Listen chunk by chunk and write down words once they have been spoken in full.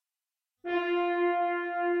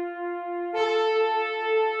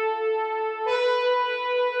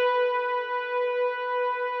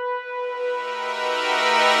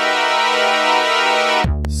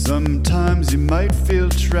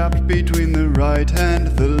right and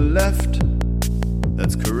the left.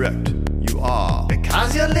 That's correct, you are.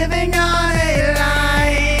 Because you're living on a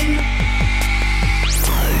line.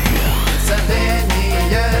 It's a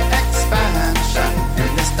linear expansion in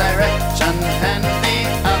this direction and the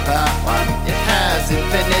other one. It has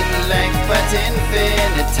infinite length but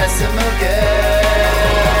infinitesimal girth.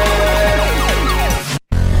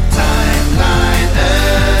 Timeline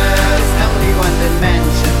Earth, only one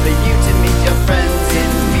dimension for you to meet your friends in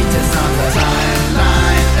meters on the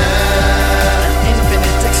timeline Earth.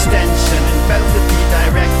 Infinite extension in both of the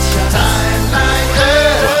directions. Timeline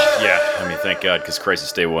Earth. Yeah, I mean, thank God, because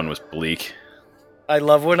Crisis Day 1 was bleak. I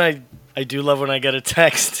love when I do love when I get a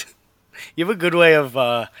text. You have a good way of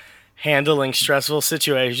handling stressful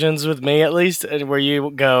situations with me, at least, and where you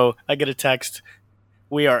go, I get a text,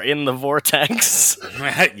 we are in the vortex.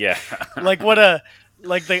 Yeah. like a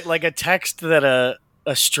text that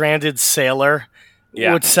a stranded sailor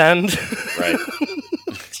would send. Right.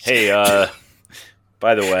 Hey,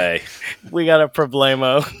 by the way, we got a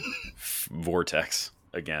problemo. Vortex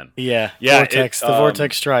again. Yeah, vortex. The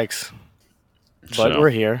vortex strikes. But we're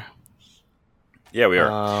here. Yeah, we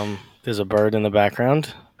are. There's a bird in the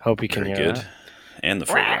background. Hope you can hear that. And the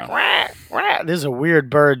foreground. There's a weird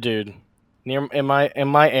bird, dude. Near in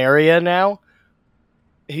my area now.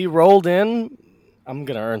 He rolled in. I'm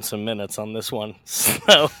gonna earn some minutes on this one.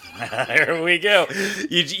 So here we go.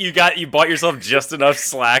 You bought yourself just enough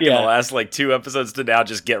slack in the last 2 episodes to now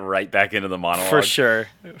just get right back into the monologue. For sure.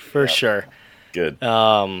 Sure. Good.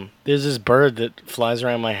 There's this bird that flies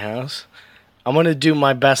around my house. I'm gonna do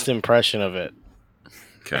my best impression of it.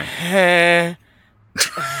 Okay.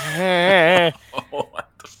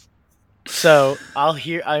 So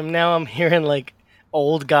I'm hearing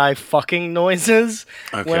old guy fucking noises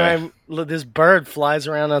when this bird flies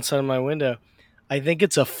around outside my window. I think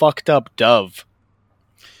it's a fucked up dove.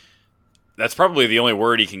 That's probably the only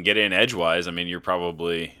word he can get in edgewise. I mean,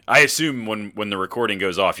 I assume when the recording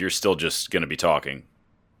goes off, you're still just going to be talking.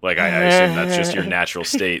 I assume that's just your natural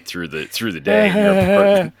state through the day in your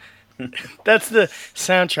apartment. That's the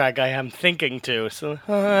soundtrack I am thinking to. So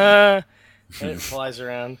and it flies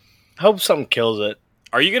around. I hope something kills it.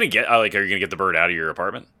 Are you gonna get the bird out of your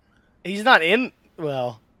apartment? He's not in.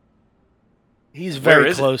 Well, he's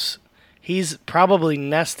very close. He's probably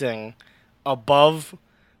nesting above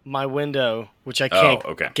my window, which I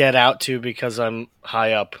can't get out to because I'm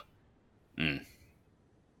high up.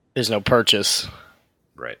 There's no purchase,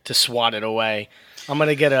 to swat it away. I'm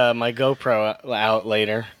gonna get my GoPro out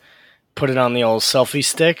later, put it on the old selfie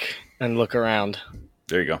stick, and look around.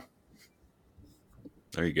 There you go.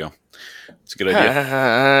 It's a good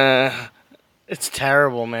idea. It's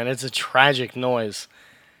terrible, man. It's a tragic noise.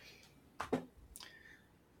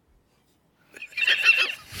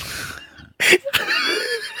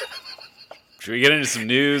 Should we get into some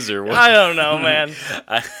news or what? I don't know, man.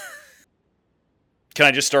 Can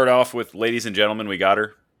I just start off with, ladies and gentlemen, we got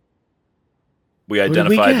her. We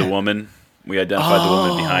identified the woman. We identified the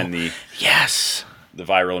woman behind the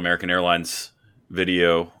viral American Airlines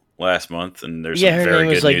video last month, and there's some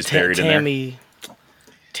very good news buried in there.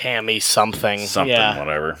 Tammy something.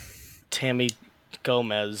 Whatever. Tammy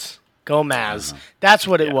Gomez. That's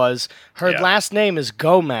what it was. Her last name is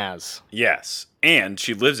Gomez. Yes, and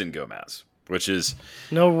she lives in Gomez, which is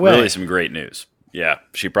really some great news. Yeah,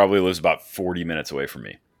 she probably lives about 40 minutes away from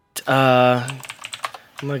me. I'm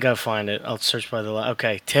gonna go find it. I'll search by the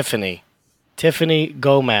okay, Tiffany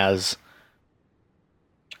Gomez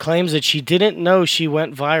claims that she didn't know she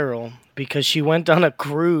went viral because she went on a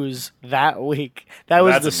cruise that week. That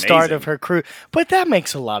was the start of her cruise. But that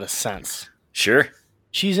makes a lot of sense. Sure.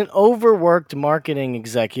 She's an overworked marketing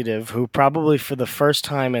executive who probably for the first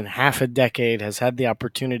time in half a decade has had the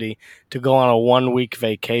opportunity to go on a 1-week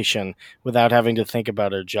vacation without having to think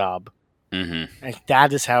about her job. Mm-hmm. And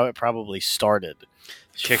that is how it probably started.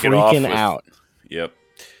 Kick it off out. Yep.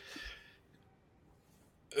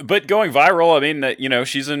 But going viral, I mean,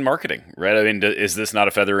 she's in marketing, right? I mean, is this not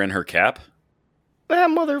a feather in her cap? That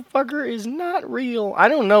motherfucker is not real. I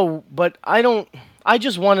don't know, but I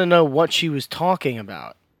just want to know what she was talking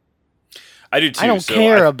about. I do too. I don't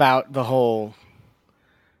care about the whole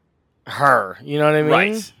her. You know what I mean?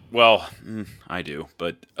 Right. Well, I do,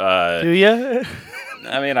 but do you?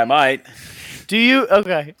 I mean, I might. Do you?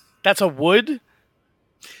 Okay, that's a wood.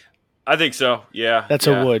 I think so. Yeah. That's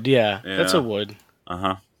a wood. Yeah, that's a wood.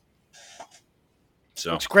 Uh-huh.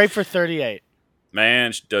 So it's great for 38.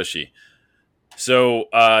 Man, does she. So,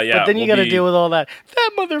 yeah. But then you got to deal with all that.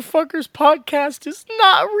 That motherfucker's podcast is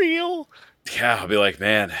not real. Yeah, I'll be like,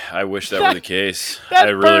 man, I wish that were the case. That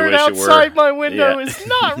I really bird wish it were. outside my window is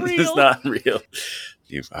not real. It's not real.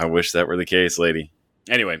 I wish that were the case, lady.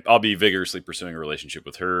 Anyway, I'll be vigorously pursuing a relationship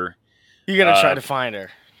with her. You're going to try to find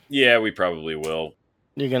her. Yeah, we probably will.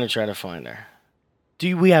 You're going to try to find her.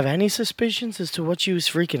 Do we have any suspicions as to what she was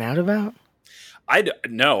freaking out about?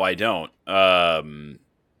 No, I don't. Well,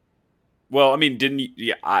 I mean, didn't you?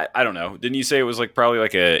 Yeah, I don't know. Didn't you say it was like probably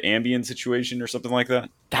like a Ambien situation or something like that?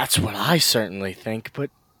 That's what I certainly think. But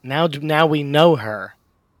now we know her.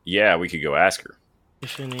 Yeah, we could go ask her.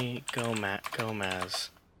 Tiffany Gomez.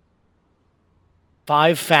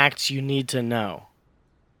 5 facts you need to know.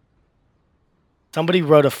 Somebody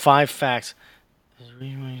wrote a 5 facts.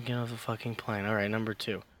 Get off the fucking plane. All right, number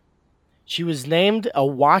 2. She was named a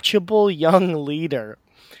watchable young leader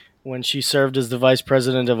when she served as the vice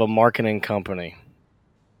president of a marketing company.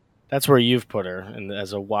 That's where you've put her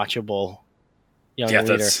as a watchable young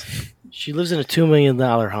leader. She lives in a $2 million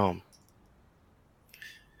home.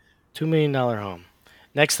 $2 million home.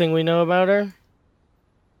 Next thing we know about her,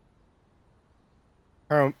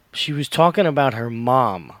 she was talking about her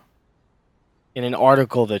mom in an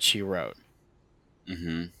article that she wrote.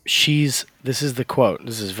 Mm-hmm. This is the quote.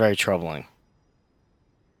 This is very troubling.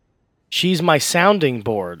 She's my sounding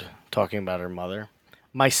board, talking about her mother.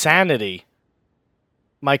 My sanity.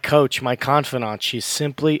 My coach, my confidant. She's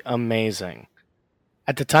simply amazing.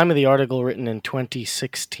 At the time of the article written in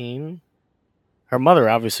 2016, her mother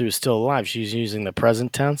obviously was still alive. She's using the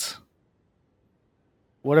present tense.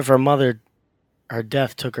 What if her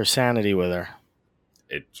death took her sanity with her?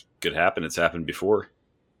 It could happen. It's happened before.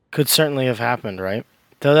 Could certainly have happened, right?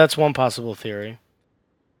 Though that's one possible theory.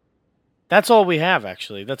 That's all we have,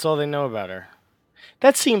 actually. That's all they know about her.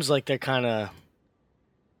 That seems like they're kind of...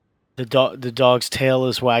 The dog's tail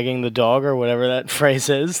is wagging the dog, or whatever that phrase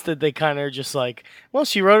is, that they kind of are just like, well,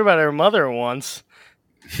 she wrote about her mother once.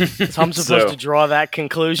 So I'm supposed to draw that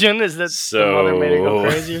conclusion? Is that the mother made her go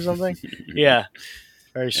crazy or something? Yeah.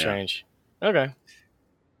 Very strange. Yeah. Okay.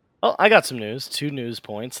 Well, I got some news. 2 news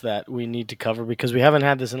points that we need to cover because we haven't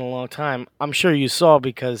had this in a long time. I'm sure you saw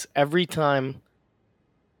because every time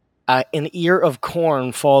an ear of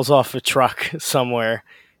corn falls off a truck somewhere,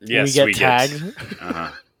 we get tagged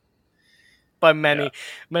by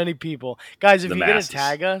many people. Guys, if you're going to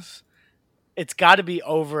tag us, it's got to be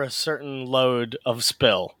over a certain load of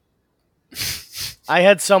spill. I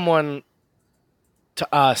had someone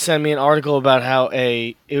send me an article about how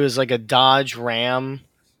it was like a Dodge Ram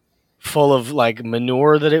full of like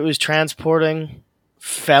manure that it was transporting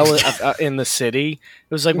fell in the city.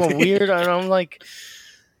 It was like, well, weird. And I'm like,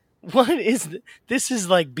 what is this? Is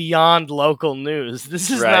like beyond local news. This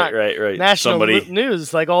is not national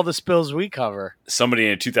news like all the spills we cover. Somebody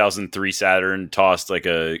in a 2003 Saturn tossed like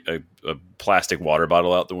a plastic water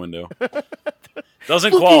bottle out the window.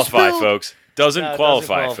 Doesn't qualify, folks. Doesn't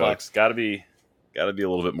qualify, folks. Got to be a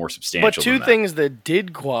little bit more substantial. But 2 things that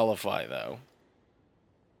did qualify, though.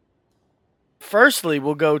 Firstly,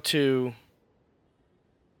 we'll go to...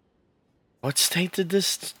 What state did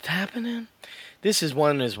this happen in? This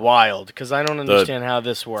one is wild, because I don't understand how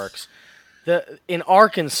this works. In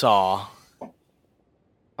Arkansas,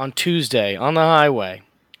 on Tuesday, on the highway,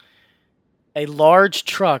 a large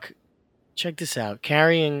truck, check this out,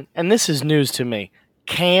 carrying, and this is news to me,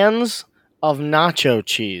 cans of nacho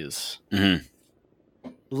cheese. Mm-hmm.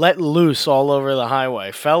 Let loose all over the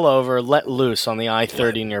highway. Fell over, let loose on the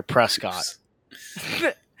I-30 near Prescott.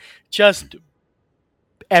 Just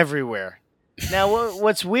everywhere. Now,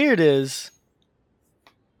 what's weird is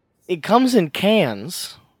it comes in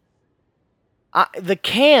cans. The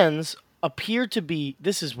cans appear to be...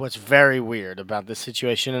 This is what's very weird about this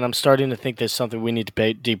situation, and I'm starting to think there's something we need to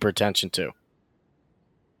pay deeper attention to.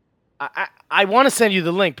 I want to send you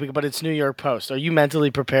the link, but it's New York Post. Are you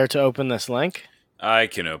mentally prepared to open this link? I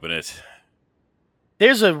can open it.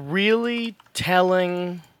 There's a really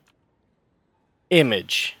telling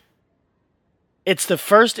image. It's the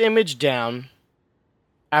first image down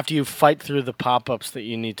after you fight through the pop-ups that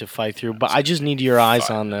you need to fight through. But I just need your eyes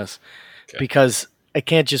on this because it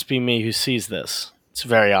can't just be me who sees this. It's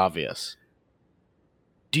very obvious.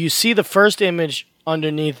 Do you see the first image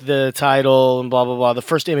underneath the title and blah, blah, blah? The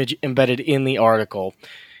first image embedded in the article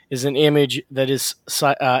is an image that is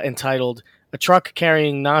entitled, "A Truck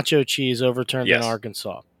Carrying Nacho Cheese Overturned in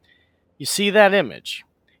Arkansas." You see that image.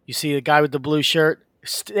 You see the guy with the blue shirt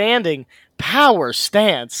standing, power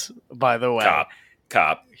stance, by the way.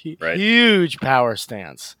 Cop, right? Huge power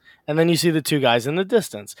stance. And then you see the 2 guys in the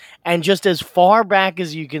distance. And just as far back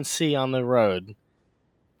as you can see on the road,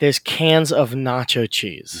 there's cans of nacho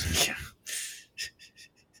cheese.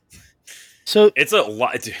 So it's a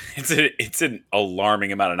lot. It's an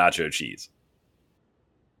alarming amount of nacho cheese.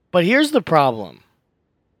 But here's the problem.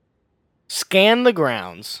 Scan the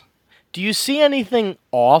grounds. Do you see anything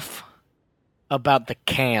off about the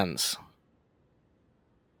cans?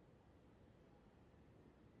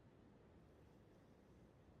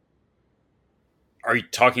 Are you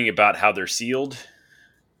talking about how they're sealed?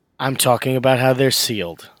 I'm talking about how they're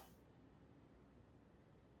sealed.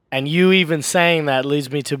 And you even saying that leads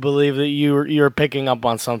me to believe that you're picking up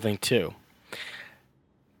on something too.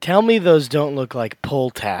 Tell me those don't look like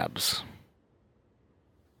pull tabs.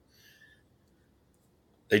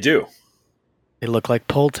 They do. They look like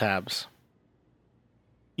pull tabs.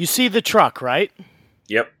 You see the truck, right?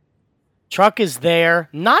 Yep. Truck is there,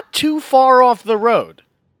 not too far off the road.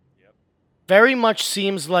 Yep. Very much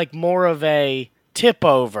seems like more of a tip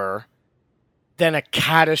over than a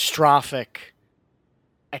catastrophic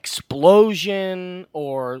explosion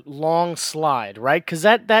or long slide, right? Because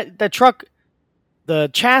that truck, the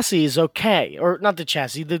chassis is okay, or not the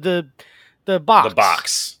chassis, the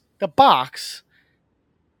box. The box,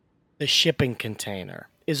 the shipping container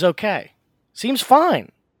is okay. Seems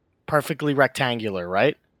fine. Perfectly rectangular,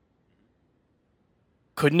 right?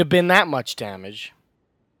 Couldn't have been that much damage.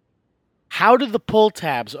 How did the pull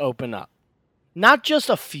tabs open up? Not just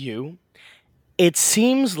a few. It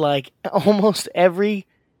seems like almost every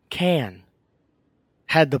can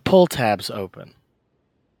had the pull tabs open.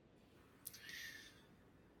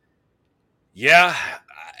 Yeah,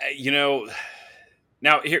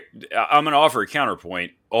 now here I'm going to offer a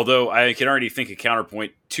counterpoint, although I can already think a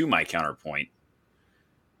counterpoint to my counterpoint.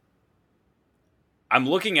 I'm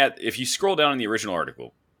looking at, if you scroll down in the original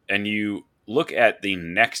article and you look at the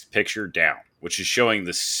next picture down, which is showing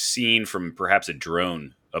the scene from perhaps a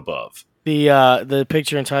drone above. The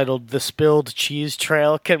picture entitled "The Spilled Cheese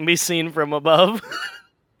Trail Can Be Seen from Above."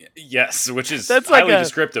 Yes, which is That's highly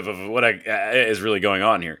descriptive of what is really going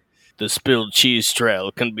on here. The spilled cheese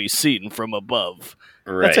trail can be seen from above.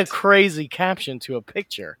 Right. That's a crazy caption to a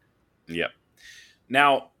picture. Yep.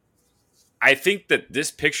 Now, I think that this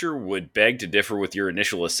picture would beg to differ with your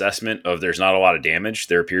initial assessment of there's not a lot of damage.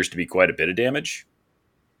 There appears to be quite a bit of damage.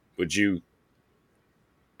 Would you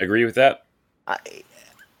agree with that?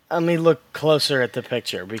 Let me look closer at the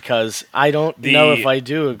picture because I don't know if I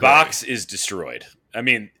do agree. The box is destroyed. I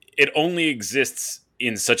mean, it only exists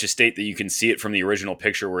in such a state that you can see it from the original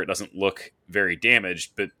picture where it doesn't look very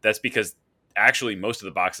damaged, but that's because actually most of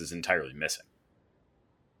the box is entirely missing.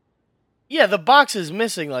 Yeah, the box is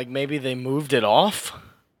missing. Like maybe they moved it off?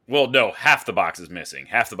 Well, no, half the box is missing.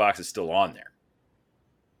 Half the box is still on there.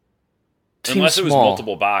 Seems Unless it was small.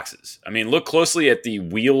 multiple boxes. I mean, look closely at the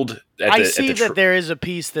wheeled... I see that there is a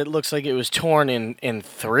piece that looks like it was torn in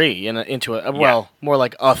three, more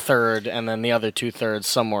like a third, and then the other 2/3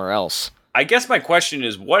 somewhere else. I guess my question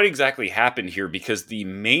is, what exactly happened here? Because the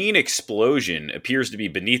main explosion appears to be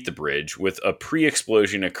beneath the bridge, with a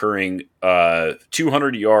pre-explosion occurring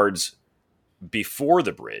 200 yards before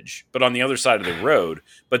the bridge, but on the other side of the road.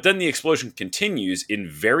 But then the explosion continues in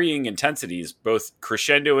varying intensities, both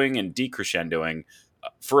crescendoing and decrescendoing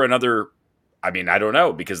for another... I mean, I don't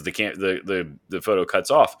know, because the photo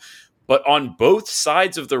cuts off. But on both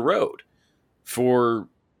sides of the road for,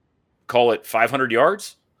 call it 500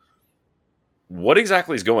 yards? What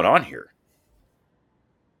exactly is going on here?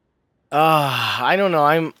 I don't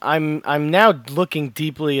know. I'm now looking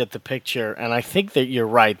deeply at the picture, and I think that you're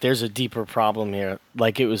right. There's a deeper problem here.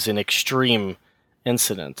 Like it was an extreme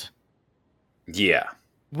incident. Yeah.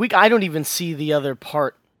 I don't even see the other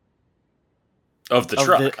part of the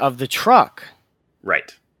truck. Of the truck.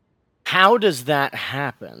 Right. How does that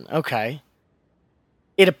happen? Okay.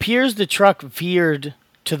 It appears the truck veered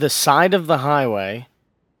to the side of the highway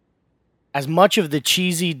as much of the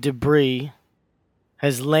cheesy debris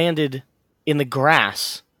has landed in the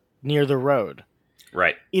grass near the road.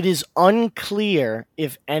 Right. It is unclear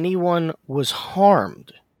if anyone was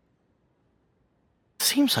harmed.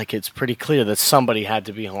 Seems like it's pretty clear that somebody had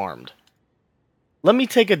to be harmed. Let me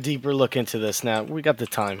take a deeper look into this now. We got the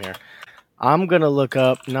time here. I'm going to look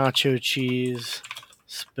up nacho cheese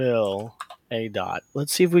spill a dot.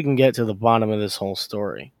 Let's see if we can get to the bottom of this whole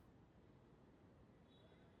story.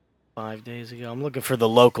 5 days ago. I'm looking for the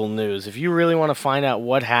local news. If you really want to find out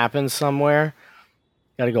what happened somewhere,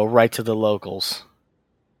 got to go right to the locals.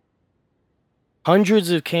 Hundreds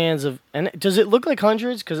of cans of... And does it look like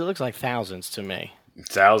hundreds? Because it looks like thousands to me.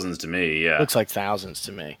 Thousands to me, yeah. Looks like thousands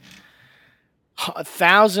to me.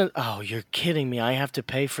 1,000... Oh, you're kidding me. I have to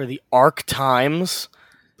pay for the Arc Times?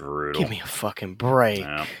 Brutal. Give me a fucking break.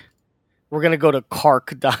 Yeah. We're going to go to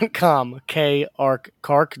Cark.com.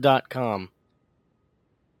 Cark.com.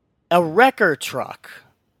 A wrecker truck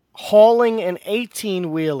hauling an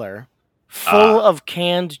 18-wheeler full of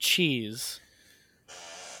canned cheese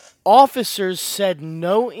officers said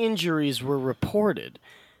no injuries were reported,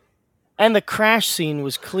 and the crash scene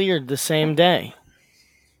was cleared the same day.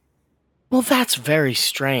 Well, that's very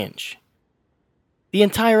strange. The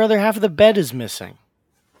entire other half of the bed is missing.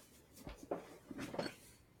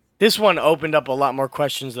 This one opened up a lot more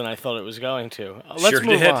questions than I thought it was going to. Let's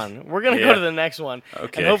move on. We're going to go to the next one.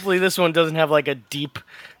 Okay. And hopefully this one doesn't have like a deep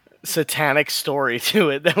satanic story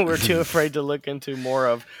to it that we're too afraid to look into more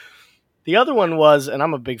of. The other one was, and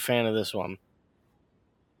I'm a big fan of this one,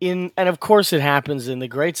 and of course it happens in the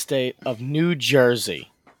great state of New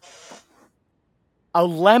Jersey. A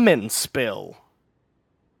lemon spill.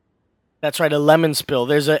 That's right, a lemon spill.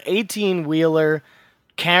 There's an 18-wheeler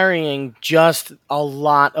carrying just a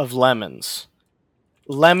lot of lemons.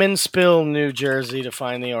 Lemon spill, New Jersey, to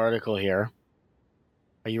find the article here.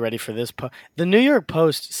 Are you ready for this? The New York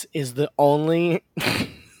Post is the only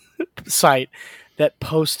site that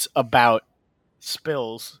posts about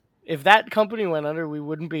spills. If that company went under, we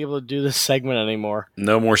wouldn't be able to do this segment anymore.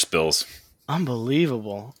 No more spills.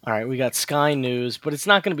 Unbelievable. All right, we got Sky News, but it's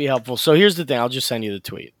not going to be helpful. So here's the thing. I'll just send you the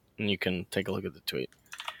tweet, and you can take a look at the tweet.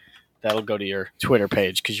 That'll go to your Twitter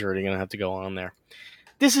page because you're already going to have to go on there.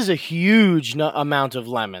 This is a huge amount of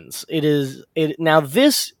lemons. Now,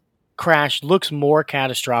 this crash looks more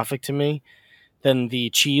catastrophic to me than the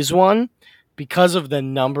cheese one because of the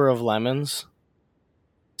number of lemons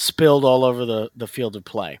spilled all over the field of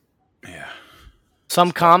play. Yeah.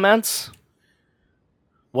 Some comments.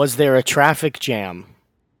 Was there a traffic jam?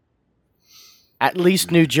 At least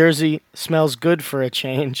New Jersey smells good for a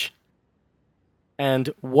change.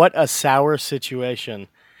 And what a sour situation.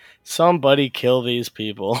 Somebody kill these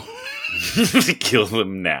people. Kill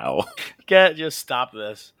them now. Just stop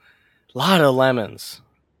this. A lot of lemons.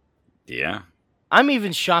 Yeah. I'm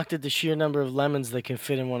even shocked at the sheer number of lemons that can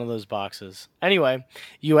fit in one of those boxes. Anyway,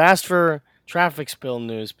 you asked for traffic spill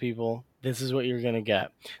news, people. This is what you're going to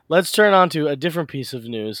get. Let's turn on to a different piece of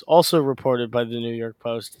news, also reported by the New York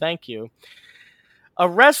Post. Thank you. A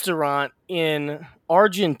restaurant in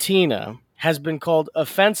Argentina has been called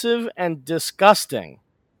offensive and disgusting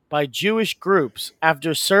by Jewish groups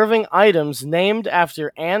after serving items named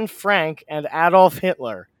after Anne Frank and Adolf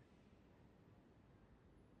Hitler.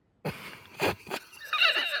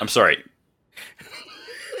 I'm sorry.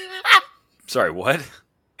 Sorry, what?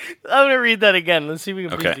 I'm going to read that again. Let's see if we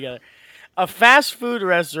can put it together. A fast food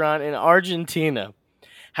restaurant in Argentina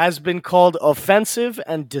has been called offensive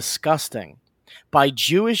and disgusting by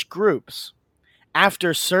Jewish groups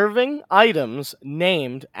after serving items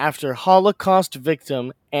named after Holocaust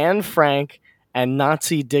victim Anne Frank and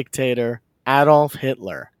Nazi dictator Adolf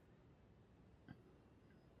Hitler.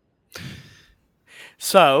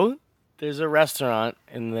 So, there's a restaurant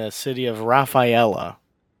in the city of Rafaela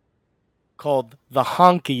called the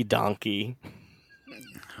Honkey Donkey.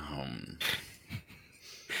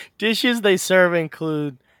 Dishes they serve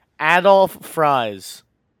include Adolf fries,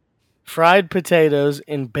 fried potatoes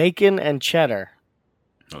in bacon and cheddar,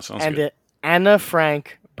 and an Anna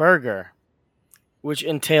Frank burger, which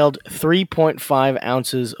entailed 3.5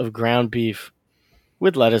 ounces of ground beef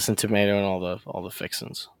with lettuce and tomato and all the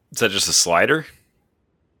fixins. Is that just a slider?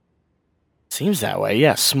 Seems that way,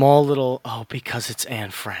 yeah. Small little... Oh, because it's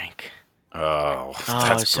Anne Frank. Oh,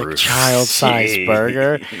 that's it's brutal. a child-sized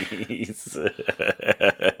burger.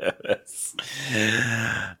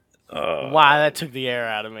 Wow, that took the air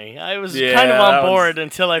out of me. I was kind of on board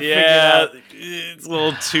until I figured out. It's a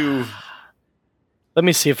little too... Let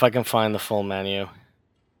me see if I can find the full menu.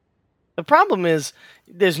 The problem is,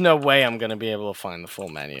 there's no way I'm going to be able to find the full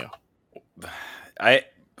menu.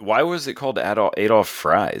 Why was it called Adolf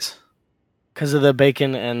fries? Because of the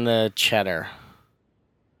bacon and the cheddar.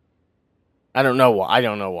 I don't know why.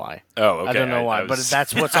 Oh, okay. I don't know why, but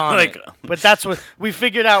that's what's on it. But that's what we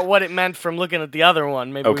figured out what it meant from looking at the other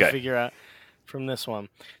one. Maybe we figure out from this one.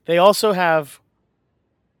 They also have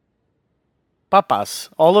papas.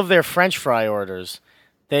 All of their French fry orders.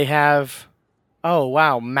 They have,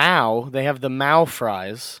 Mao. They have the Mao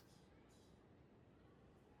fries,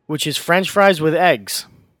 which is French fries with eggs.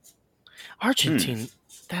 Argentine.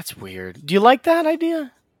 That's weird. Do you like that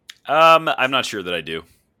idea? I'm not sure that I do.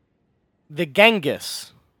 The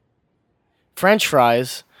Genghis. French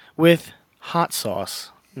fries with hot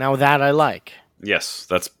sauce. Now that I like. Yes,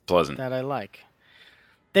 that's pleasant. That I like.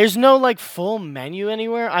 There's no full menu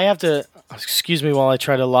anywhere. I have to... Excuse me while I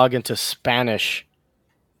try to log into Spanish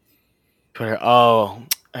Twitter.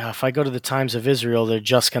 If I go to the Times of Israel, they're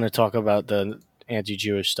just going to talk about the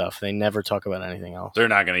anti-Jewish stuff. They never talk about anything else. They're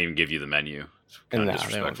not going to even give you the menu. No,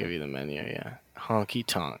 they won't give you the menu, yeah. Honky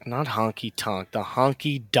Tonk. Not Honky Tonk. The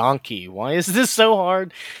Honky Donkey. Why is this so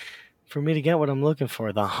hard for me to get what I'm looking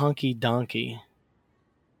for. The Honkey Donkey.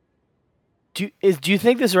 Do you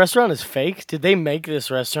think this restaurant is fake? Did they make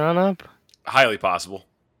this restaurant up? Highly possible.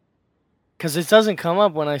 Because it doesn't come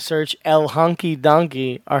up when I search El Honkey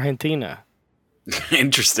Donkey, Argentina.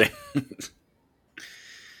 Interesting.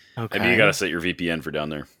 Okay. Maybe you gotta set your VPN for down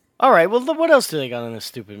there. All right. Well, what else do they got on this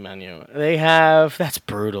stupid menu? They have... That's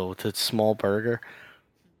brutal with a small burger.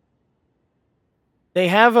 They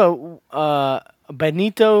have a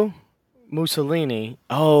Benito Mussolini.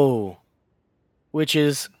 Oh. Which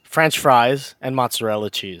is French fries and mozzarella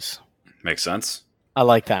cheese. Makes sense. I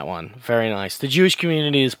like that one. Very nice. The Jewish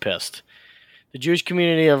community is pissed. The Jewish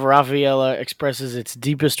community of Raffaella expresses its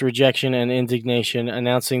deepest rejection and indignation,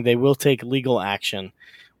 announcing they will take legal action.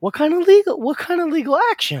 What kind of legal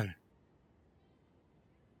action?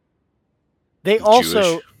 They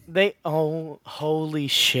also Jewish. Holy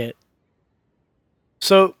shit.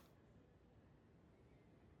 So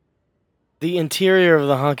the interior of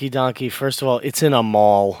the Honkey Donkey, first of all, it's in a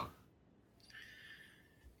mall.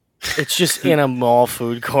 It's just in a mall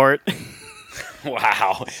food court.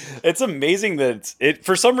 Wow. It's amazing that it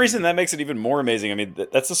for some reason that makes it even more amazing. I mean,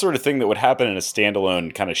 that's the sort of thing that would happen in a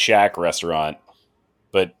standalone kind of shack restaurant,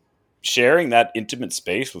 but sharing that intimate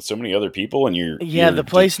space with so many other people and the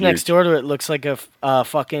place next door to it looks like a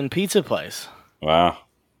fucking pizza place. Wow.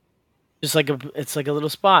 Just like it's like a little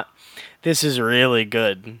spot. This is really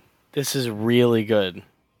good. This is really good.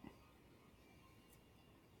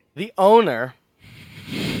 The owner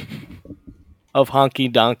of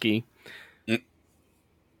Honkey Donkey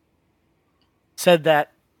said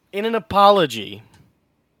that in an apology,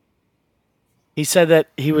 he said that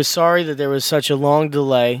he was sorry that there was such a long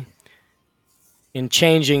delay in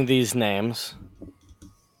changing these names,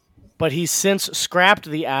 but he's since scrapped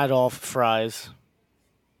the Adolf fries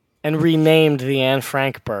and renamed the Anne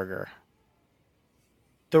Frank burger.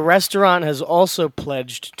 The restaurant has also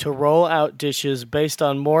pledged to roll out dishes based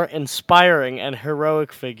on more inspiring and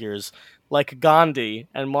heroic figures like Gandhi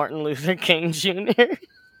and Martin Luther King Jr.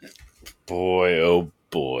 Boy, oh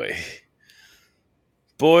boy.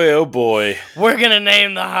 Boy, oh boy. We're going to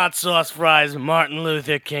name the hot sauce fries Martin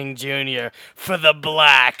Luther King Jr. for the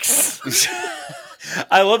blacks.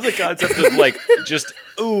 I love the concept of like just,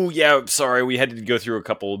 ooh, yeah, sorry, we had to go through a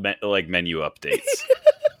couple menu updates.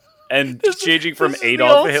 And changing from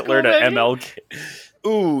Adolf Hitler to MLK.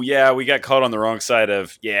 Ooh, yeah, we got caught on the wrong side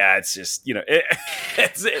of, yeah, it's just,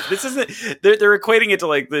 this isn't, they're equating it to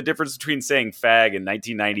like the difference between saying fag in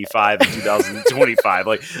 1995 and 2025.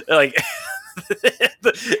 like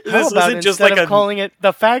this isn't just like calling it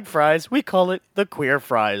the fag fries, we call it the queer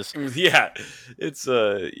fries. Yeah, it's,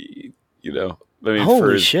 I mean,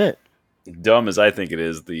 holy shit. Dumb as I think it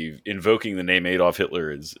is, the invoking the name Adolf Hitler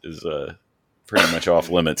is pretty much off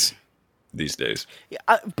limits these days. Yeah,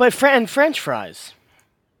 but French fries.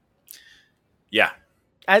 Yeah.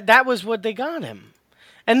 That was what they got him.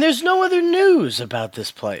 And there's no other news about this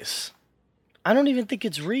place. I don't even think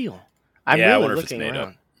it's real. I'm really I wonder looking if it's made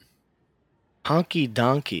around. up. Honkey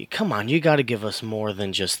Donkey. Come on, you got to give us more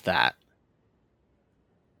than just that.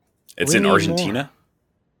 It's in Argentina?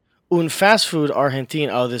 Un fast food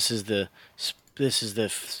Argentina. Oh, this is the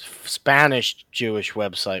Spanish Jewish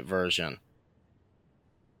website version.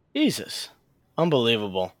 Jesus.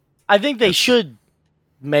 Unbelievable. I think they should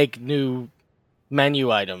make new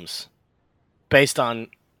menu items based on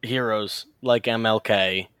heroes like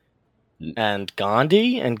MLK and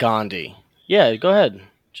Gandhi. Yeah, go ahead.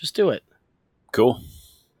 Just do it. Cool.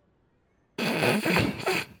 Good.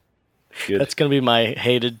 That's going to be my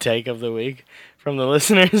hated take of the week from the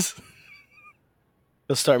listeners.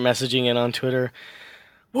 They'll start messaging in on Twitter.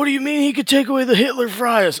 What do you mean he could take away the Hitler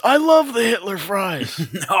fries? I love the Hitler fries.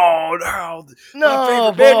 No. No,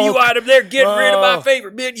 my favorite menu item. They're getting rid of my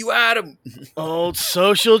favorite menu item. Old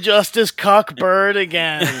social justice cockbird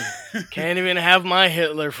again. Can't even have my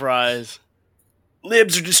Hitler fries.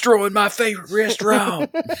 Libs are destroying my favorite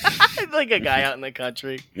restaurant. Like a guy out in the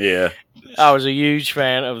country. Yeah. I was a huge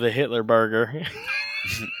fan of the Hitler burger.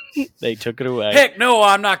 They took it away. Heck no,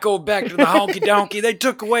 I'm not going back to the Honkey Donkey. They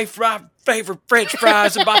took away my favorite French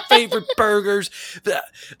fries and my favorite burgers.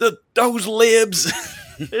 Those libs.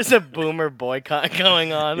 There's a boomer boycott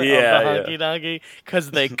going on of the Honkey Donkey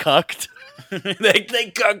because they cucked.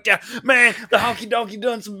 they cucked out. Man, the Honkey Donkey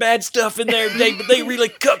done some bad stuff in there today, but they really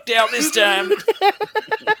cucked out this time.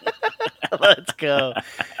 Let's go.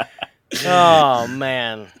 Oh,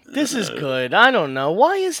 man. This is good. I don't know.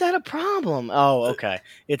 Why is that a problem? Oh, okay.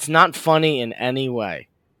 It's not funny in any way.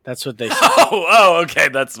 That's what they say. Oh, okay.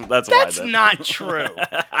 That's why. That's not true.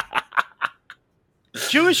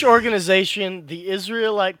 Jewish organization, the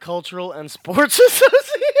Israelite Cultural and Sports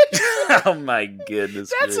Association. Oh my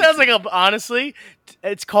goodness. That sounds like honestly,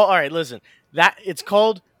 it's called. All right, listen. It's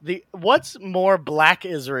called what's more Black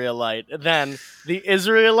Israelite than the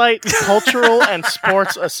Israelite Cultural and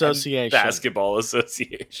Sports Association, Basketball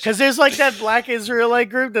Association. Because there's like that Black Israelite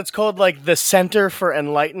group that's called like the Center for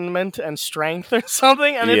Enlightenment and Strength or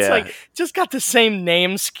something, and it's like just got the same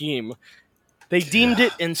name scheme. They deemed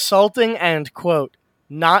it insulting and quote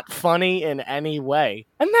not funny in any way,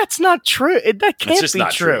 and that's not true. That can't be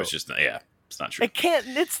true. It's just it's not true. It can't.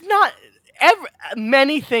 It's not.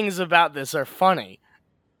 Many things about this are funny.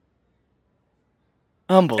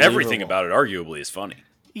 Unbelievable. Everything about it, arguably, is funny.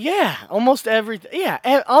 Yeah, almost everything. Yeah,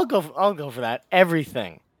 I'll go for that.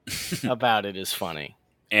 Everything about it is funny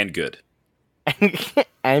and good,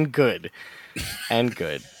 and good, and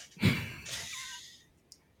good.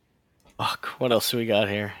 Fuck. What else do we got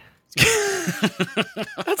here?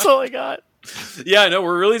 That's all I got. Yeah, I know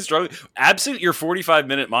we're really struggling. Absent your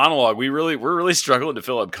 45-minute monologue, we're really struggling to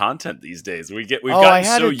fill up content these days. We've gotten I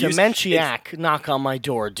had so a dementiac knock on my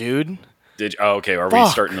door, dude. Okay. Are we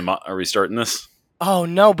starting this? Oh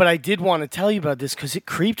no, but I did want to tell you about this because it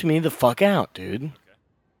creeped me the fuck out, dude. Okay.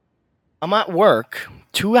 I'm at work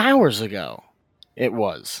 2 hours ago. It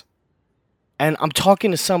was, and I'm talking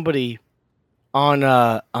to somebody on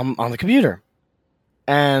the computer,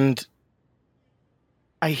 and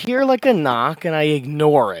I hear like a knock and I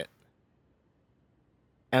ignore it.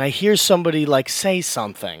 And I hear somebody like say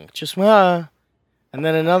something. Just and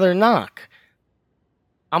then another knock.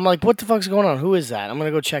 I'm like, what the fuck's going on? Who is that? I'm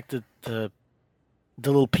gonna go check the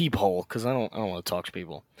little peephole because I don't want to talk to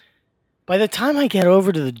people. By the time I get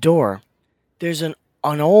over to the door, there's an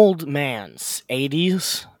old man,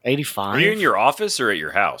 80s, 85. Are you in your office or at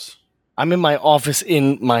your house? I'm in my office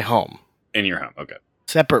in my home. In your home, okay.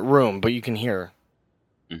 Separate room, but you can hear.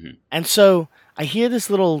 Mm-hmm. And so I hear this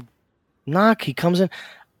little knock. He comes in.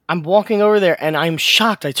 I'm walking over there, and I'm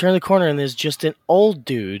shocked. I turn the corner, and there's just an old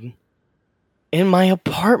dude in my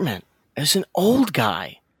apartment. There's an old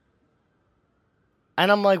guy. And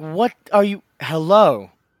I'm like, what are you?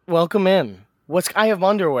 Hello. Welcome in. I have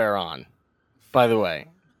underwear on, by the way.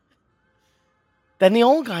 Then the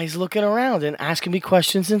old guy's looking around and asking me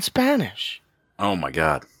questions in Spanish. Oh, my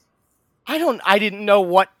God. I didn't know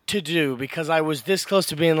what to do because I was this close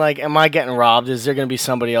to being like, am I getting robbed? Is there going to be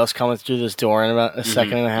somebody else coming through this door in about a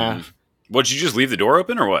second and a half? What, did you just leave the door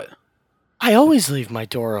open or what? I always leave my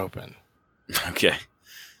door open. Okay.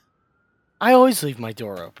 I always leave my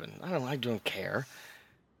door open. I don't care.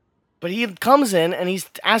 But he comes in and he's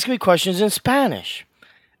asking me questions in Spanish.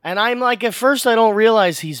 And I'm like, at first I don't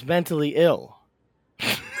realize he's mentally ill.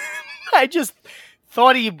 I just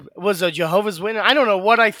thought he was a Jehovah's Witness. I don't know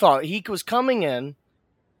what I thought. He was coming in,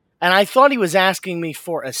 and I thought he was asking me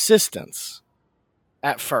for assistance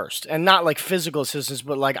at first. And not like physical assistance,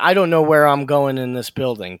 but like, I don't know where I'm going in this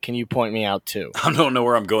building. Can you point me out to? I don't know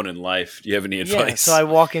where I'm going in life. Do you have any advice? Yeah, so I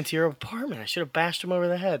walk into your apartment. I should have bashed him over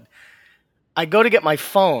the head. I go to get my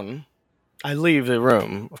phone. I leave the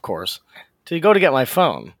room, of course, to go to get my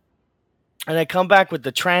phone. And I come back with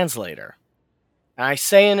the translator. And I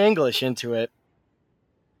say in English into it,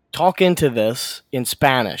 talk into this in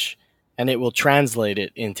Spanish, and it will translate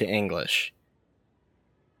it into English.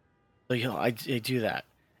 So I do that.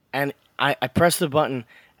 And I press the button,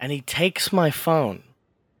 and he takes my phone,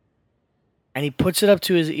 and he puts it up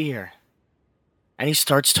to his ear, and he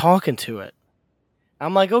starts talking to it.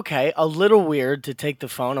 I'm like, okay, a little weird to take the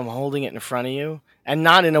phone. I'm holding it in front of you, and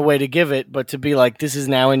not in a way to give it, but to be like, this is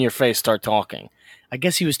now in your face, start talking. I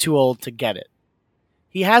guess he was too old to get it.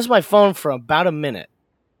 He has my phone for about a minute.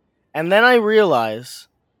 And then I realize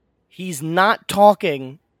he's not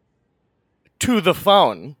talking to the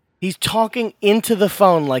phone. He's talking into the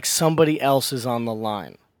phone like somebody else is on the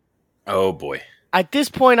line. Oh, boy. At this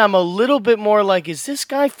point, I'm a little bit more like, is this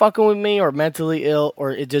guy fucking with me or mentally ill?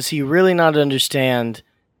 Or does he really not understand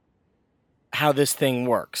how this thing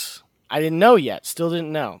works? I didn't know yet. Still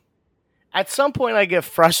didn't know. At some point, I get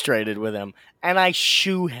frustrated with him, and I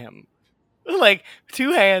shoo him. Like,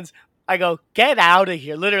 2 hands. I go, get out of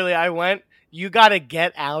here. Literally, I went, you got to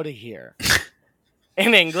get out of here.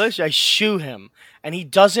 In English, I shoo him. And he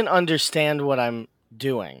doesn't understand what I'm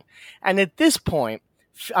doing. And at this point,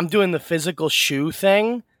 I'm doing the physical shoo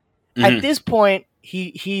thing. Mm-hmm. At this point,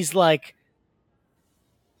 he's like,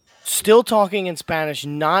 still talking in Spanish,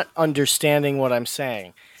 not understanding what I'm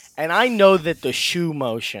saying. And I know that the shoo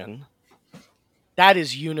motion, that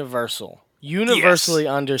is universal. Universally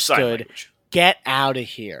understood. Get out of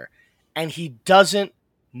here. And he doesn't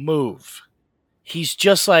move. He's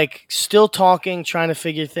just like still talking, trying to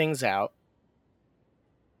figure things out.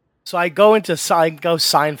 So I go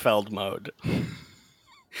Seinfeld mode.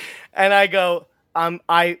 And I go,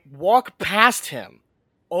 I walk past him,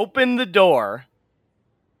 open the door,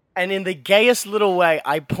 and in the gayest little way,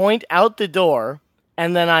 I point out the door,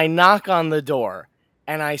 and then I knock on the door,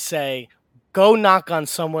 and I say, go knock on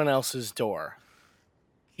someone else's door.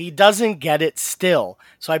 He doesn't get it still.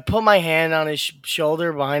 So I put my hand on his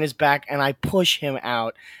shoulder behind his back, and I push him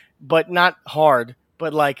out, but not hard,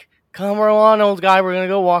 but like, come on, old guy, we're going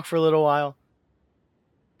to go walk for a little while.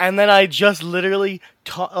 And then I just literally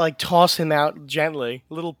toss him out gently,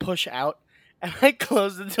 a little push out, and I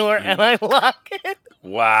close the door and I lock it.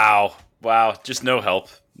 Wow. Just no help.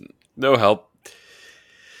 No help.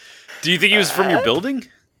 Do you think he was from your building?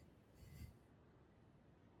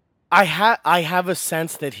 I have a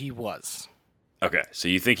sense that he was. Okay, so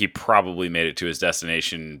you think he probably made it to his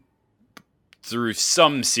destination through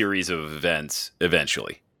some series of events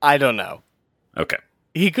eventually? I don't know. Okay.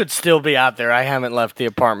 He could still be out there. I haven't left the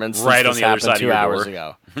apartment since right on the other side 2 hours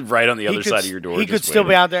ago. Right on the other side of your door. He could still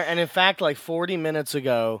be out there. And in fact, like 40 minutes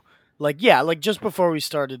ago, like just before we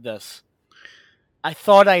started this, I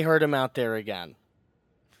thought I heard him out there again.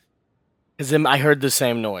 Because I heard the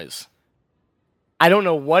same noise. I don't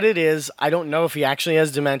know what it is. I don't know if he actually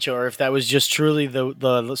has dementia or if that was just truly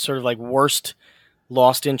the sort of like worst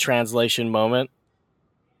lost in translation moment.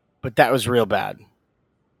 But that was real bad.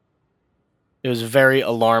 It was very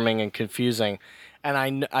alarming and confusing.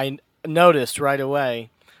 And I noticed right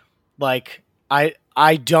away, like, I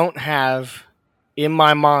don't have in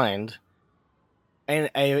my mind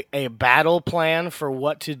a battle plan for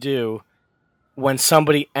what to do when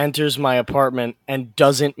somebody enters my apartment and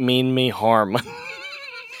doesn't mean me harm.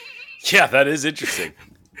 Yeah, that is interesting.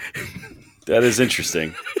 That is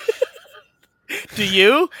interesting. Do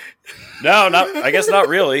you? No, I guess not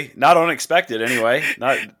really. Not unexpected anyway.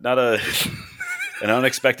 Not an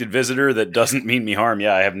unexpected visitor that doesn't mean me harm.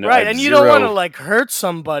 Yeah, I have no. Right, and you don't want to like hurt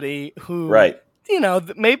somebody who, right? You know,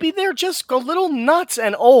 maybe they're just a little nuts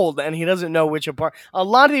and old, and he doesn't know which apartment. A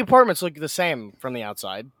lot of the apartments look the same from the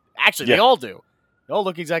outside. Actually, They all do. They all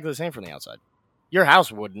look exactly the same from the outside. Your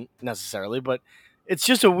house wouldn't necessarily, but it's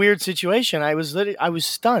just a weird situation. I was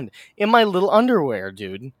stunned in my little underwear,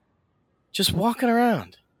 dude, just walking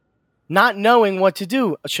around, not knowing what to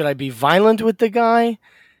do. Should I be violent with the guy?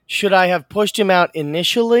 Should I have pushed him out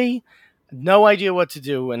initially? No idea what to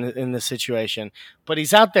do in this situation. But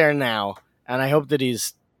he's out there now, and I hope that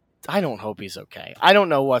I don't hope he's okay. I don't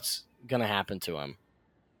know what's going to happen to him.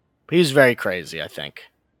 But he's very crazy, I think.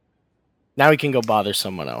 Now he can go bother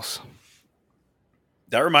someone else.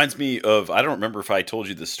 That reminds me of, I don't remember if I told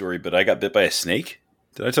you this story, but I got bit by a snake.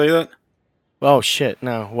 Did I tell you that? Oh, shit.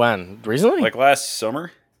 No. When? Recently? Like last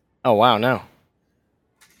summer. Oh, wow. No.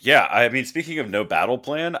 Yeah, I mean, speaking of no battle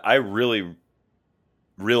plan, I really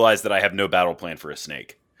realized that I have no battle plan for a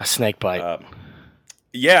snake. A snake bite.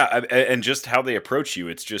 Yeah, and just how they approach you.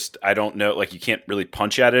 It's just, I don't know, like you can't really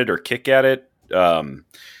punch at it or kick at it.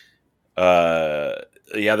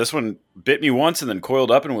 Yeah, this one bit me once and then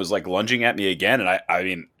coiled up and was like lunging at me again. And I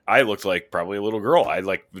mean, I looked like probably a little girl. I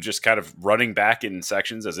like was just kind of running back in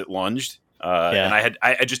sections as it lunged. And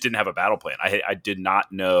I just didn't have a battle plan. I did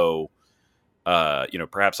not know.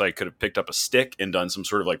 Perhaps I could have picked up a stick and done some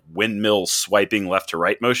sort of like windmill swiping left to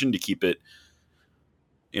right motion to keep it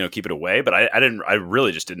away. But I didn't. I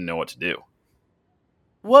really just didn't know what to do.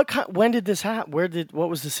 When did this happen? What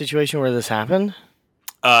was the situation where this happened?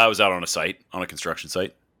 I was out on a construction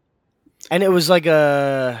site. And it was like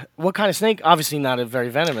what kind of snake? Obviously not a very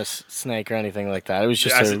venomous snake or anything like that. It was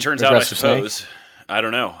just as it turns out, I suppose. Snake. I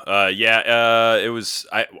don't know. It was.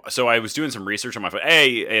 So I was doing some research on my phone.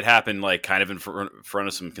 It happened like kind of in front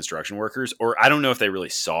of some construction workers, or I don't know if they really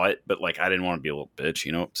saw it, but like I didn't want to be a little bitch,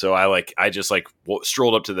 you know. So I just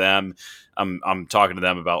strolled up to them. I'm talking to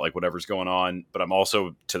them about like whatever's going on, but I'm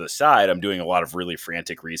also to the side. I'm doing a lot of really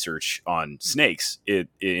frantic research on snakes,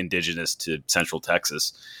 indigenous to Central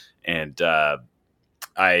Texas, and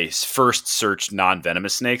I first searched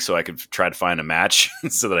non-venomous snakes so I could try to find a match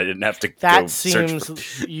so that I didn't have to. That seems.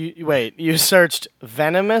 You searced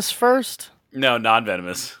venomous first? No,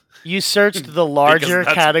 non-venomous. You searced the larger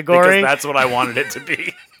category because that's what I wanted it to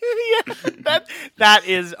be. Yeah, that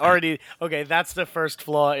is already okay. That's the first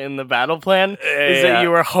flaw in the battle plan is that you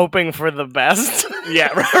were hoping for the best.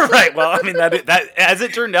 Yeah, right. Well, I mean that as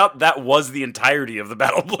it turned out, that was the entirety of the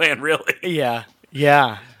battle plan, really. Yeah.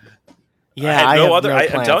 I'm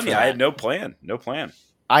telling you, I had no plan. No plan.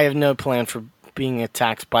 I have no plan for being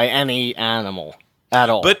attacked by any animal at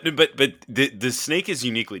all. But the snake is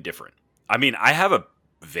uniquely different. I mean, I have a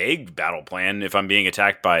vague battle plan if I'm being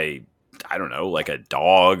attacked by, I don't know, like a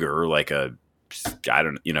dog or like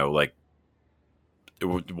like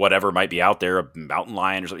whatever might be out there, a mountain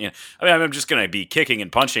lion or something. I mean, I'm just going to be kicking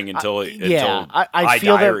and punching until I die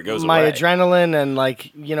feel that or it goes my away. adrenaline and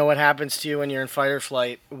what happens to you when you're in fight or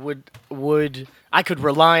flight would I could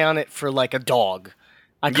rely on it for like a dog.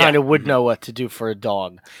 I kind of would know what to do for a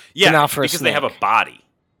dog. Yeah, not for because a snake. they have a body.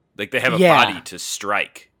 Like they have a body to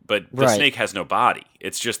strike, but the snake has no body.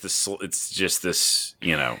 It's just this. The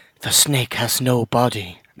snake has no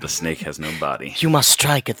body. The snake has no body. You must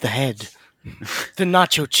strike at the head. The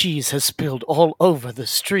nacho cheese has spilled all over the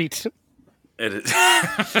street. It is.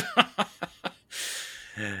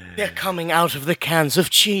 They're coming out of the cans of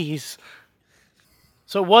cheese.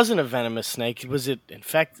 So it wasn't a venomous snake. Was it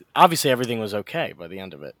infected? Obviously, everything was okay by the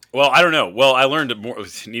end of it. Well, I don't know. Well, I learned more.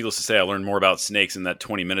 Needless to say, I learned more about snakes in that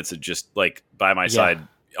 20 minutes of just like by my side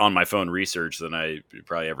on my phone research than I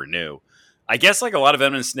probably ever knew. I guess like a lot of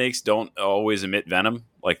venomous snakes don't always emit venom.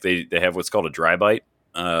 Like they have what's called a dry bite.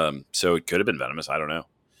 So it could have been venomous. I don't know.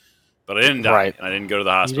 But I didn't die. Right. And I didn't go to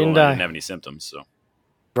the hospital. And I didn't have any symptoms. So.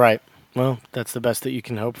 Right. Well, that's the best that you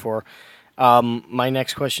can hope for. My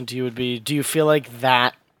next question to you would be: Do you feel like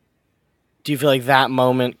that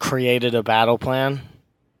moment created a battle plan?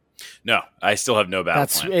 No, I still have no battle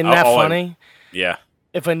plan. Isn't that funny? Yeah.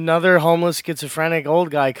 If another homeless schizophrenic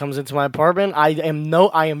old guy comes into my apartment, I am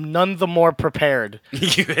none the more prepared.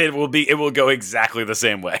 It will go exactly the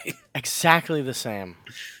same way. Exactly the same.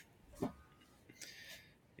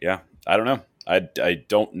 Yeah, I don't know. I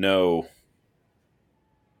don't know.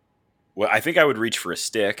 Well, I think I would reach for a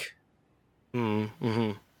stick.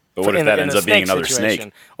 Mm-hmm. But what if that ends up being another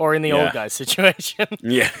snake? Or in the old guy situation?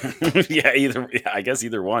 Yeah. I guess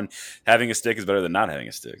either one. Having a stick is better than not having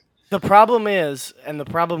a stick. The problem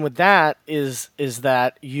with that is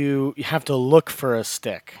that you have to look for a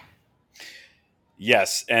stick.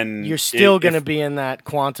 Yes, and you're still going to be in that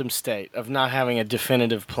quantum state of not having a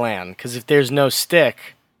definitive plan. Because if there's no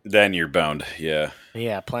stick, then you're boned. Yeah.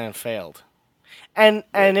 Yeah, plan failed. And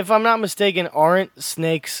if I'm not mistaken, aren't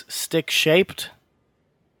snakes stick shaped?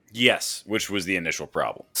 Yes, which was the initial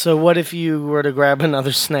problem. So what if you were to grab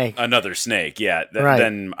another snake? Another snake, yeah.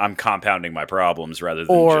 Then I'm compounding my problems rather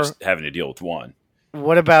than just having to deal with one.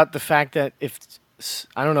 What about the fact that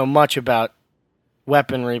I don't know much about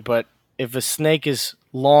weaponry, but if a snake is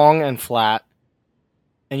long and flat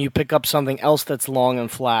and you pick up something else that's long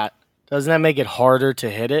and flat, doesn't that make it harder to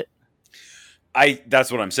hit it? That's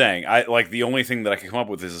what I'm saying. The only thing that I can come up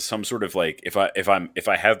with is some sort of like if I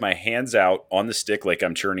have my hands out on the stick like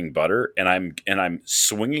I'm churning butter and I'm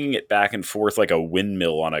swinging it back and forth like a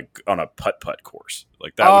windmill on a putt-putt course.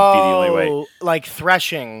 Like that would be the only way. Like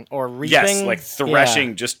threshing or reaping. Yes, like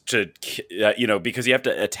threshing just to because you have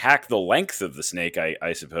to attack the length of the snake,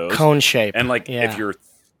 I suppose. Cone shape. And if you're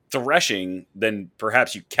threshing, then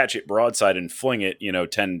perhaps you catch it broadside and fling it,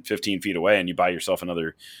 10, 15 feet away and you buy yourself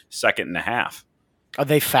another second and a half. Are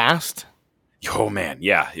they fast? Oh, man.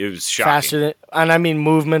 Yeah, it was shocking. Faster than, and I mean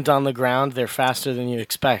movement on the ground, they're faster than you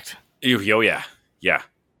expect. Oh, yeah. Yeah.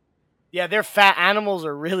 Yeah, they're fat. Animals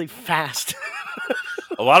are really fast.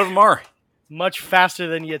 A lot of them are. Much faster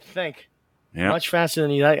than you'd think. Yeah. Much faster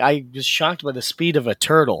than I was shocked by the speed of a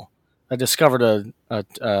turtle. I discovered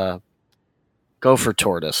a gopher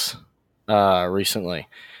tortoise recently.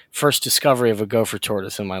 First discovery of a gopher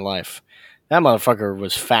tortoise in my life. That motherfucker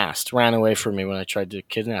was fast. Ran away from me when I tried to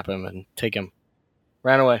kidnap him and take him.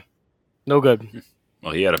 Ran away. No good.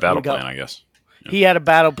 Well, he had a battle plan, I guess. Yeah. He had a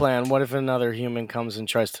battle plan. What if another human comes and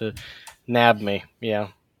tries to nab me? Yeah.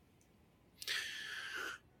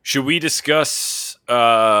 Should we discuss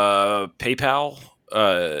PayPal,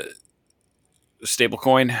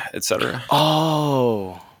 stablecoin, etc.?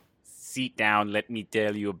 Oh. Sit down, let me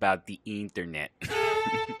tell you about the internet.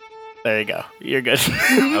 There you go. You're good.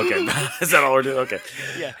 Okay. Is that all we're doing? Okay.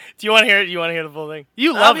 Yeah. Do you want to hear it? You want to hear the full thing?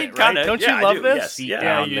 You love it, right? Kinda. Don't Yeah, you love I do. this? Yes. Sit Yeah,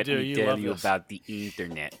 down, you let do. me You tell love you this. about the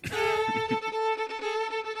internet.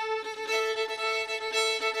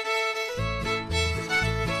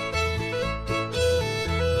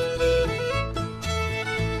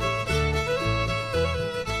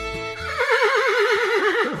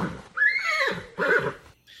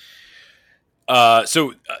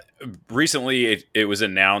 Recently it was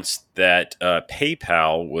announced that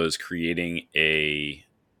PayPal was creating a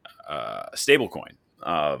stablecoin,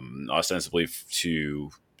 ostensibly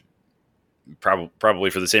to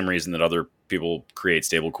probably for the same reason that other people create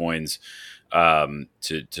stablecoins,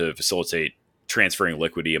 to facilitate transferring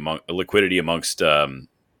liquidity amongst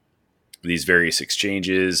these various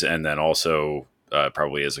exchanges, and then also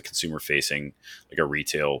probably as a consumer facing like a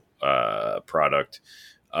retail product.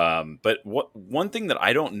 But one thing that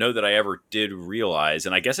I don't know that I ever did realize,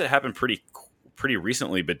 and I guess it happened pretty pretty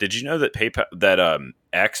recently, but did you know that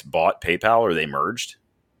X bought PayPal, or they merged?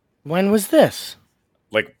 When was this?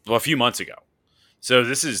 Like a few months ago. So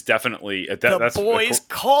this is definitely The boys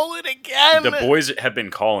call it again. The boys have been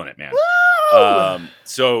calling it, man. Woo!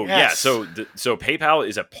 So Yes. so PayPal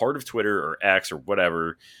is a part of Twitter or X or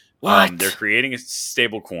whatever. What? They're creating a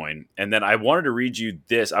stable coin, and then I wanted to read you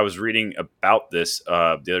this. I was reading about this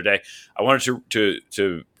the other day. I wanted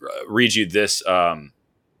to read you this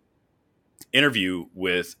interview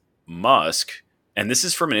with Musk, and this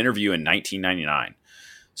is from an interview in 1999.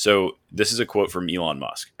 So this is a quote from Elon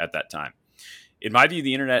Musk at that time. In my view,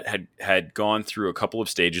 the internet had gone through a couple of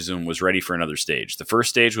stages and was ready for another stage. The first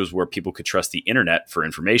stage was where people could trust the internet for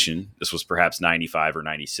information. This was perhaps 95 or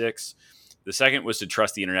 96. The second was to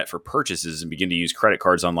trust the internet for purchases and begin to use credit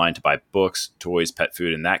cards online to buy books, toys, pet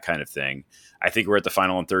food, and that kind of thing. I think we're at the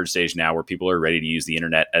final and third stage now where people are ready to use the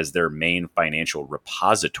internet as their main financial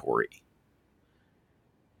repository.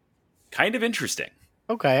 Kind of interesting.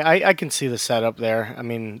 Okay, I can see the setup there. I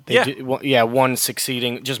mean, one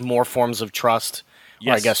succeeding, just more forms of trust,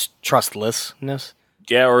 or I guess trustlessness.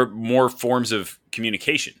 Yeah, or more forms of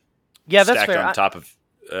communication. Yeah, that's stacked fair. on top of.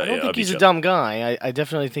 I don't think he's a dumb guy. I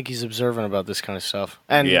definitely think he's observant about this kind of stuff,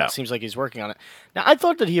 and it seems like he's working on it. Now, I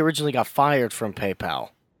thought that he originally got fired from PayPal.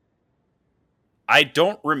 I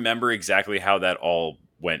don't remember exactly how that all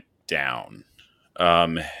went down.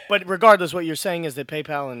 But regardless, what you're saying is that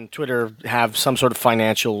PayPal and Twitter have some sort of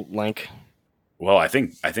financial link. Well, I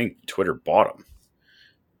think Twitter bought them.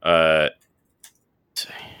 Let's see.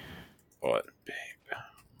 What?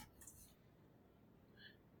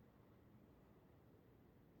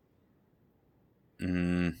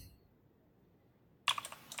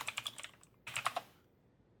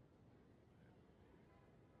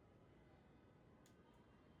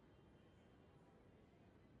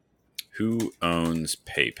 Who owns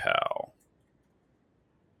PayPal?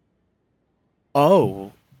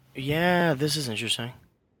 Oh, yeah, this is interesting.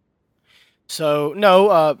 So,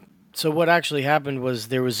 no, so what actually happened was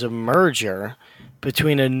there was a merger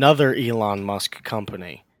between another Elon Musk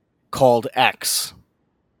company called X.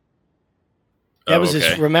 That was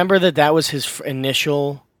his. Remember that was his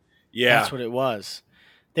initial. Yeah, that's what it was.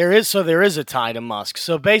 There is a tie to Musk.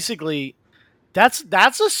 So basically, that's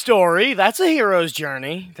a story. That's a hero's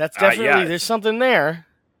journey. That's definitely there's something there.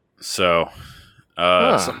 So,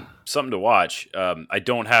 something to watch. I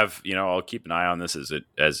don't have, I'll keep an eye on this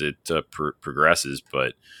as it progresses.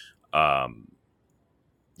 But, I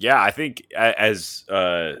think as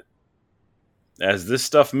this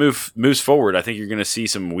stuff moves forward, I think you're going to see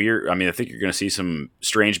some weird. I mean, I think you're going to see some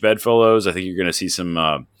strange bedfellows. I think you're going to see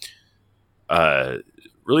some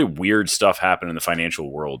really weird stuff happen in the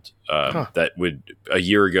financial world that would a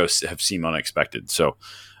year ago have seemed unexpected. So,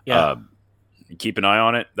 keep an eye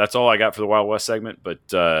on it. That's all I got for the Wild West segment, but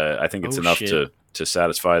I think it's enough to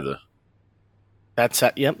satisfy the. That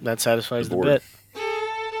satisfies the bit.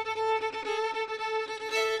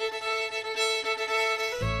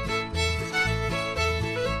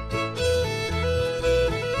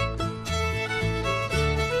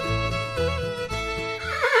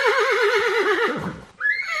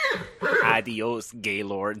 Adios,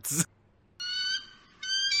 gaylords.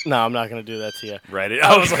 No, I'm not going to do that to you. Right.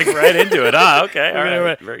 I was like right into it. Okay. All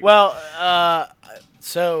right. Well,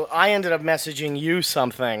 so I ended up messaging you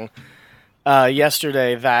something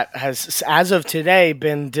yesterday that has, as of today,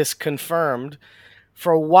 been disconfirmed.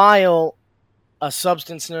 For a while, a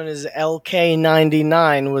substance known as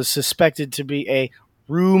LK99 was suspected to be a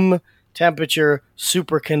room temperature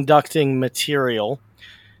superconducting material.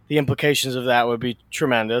 The implications of that would be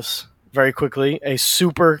tremendous. Very quickly, a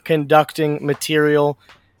superconducting material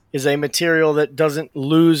is a material that doesn't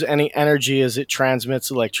lose any energy as it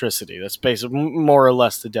transmits electricity. That's basically more or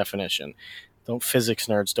less the definition. Don't physics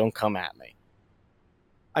nerds, don't come at me.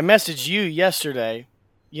 I messaged you yesterday.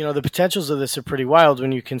 The potentials of this are pretty wild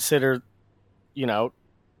when you consider,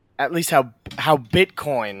 at least how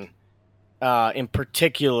Bitcoin in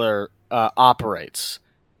particular operates.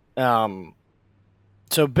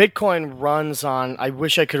 So Bitcoin runs on, I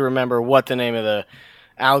wish I could remember what the name of the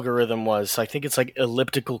algorithm was. I think it's like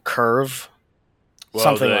elliptical curve,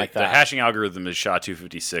 something like that. The hashing algorithm is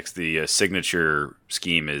SHA-256. The signature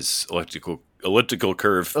scheme is elliptical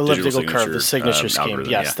curve. Elliptical curve, the signature scheme.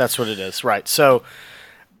 Yes, that's what it is. Right. So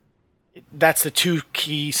that's the two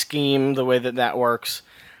key scheme, the way that works.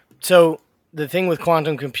 So the thing with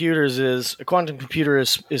quantum computers is a quantum computer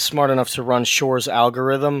is smart enough to run Shor's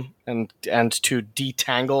algorithm and to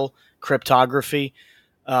detangle cryptography.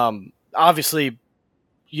 Obviously,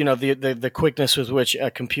 the quickness with which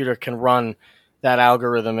a computer can run that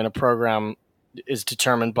algorithm in a program is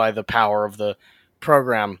determined by the power of the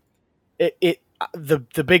program.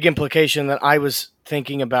 The big implication that I was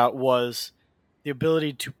thinking about was the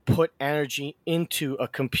ability to put energy into a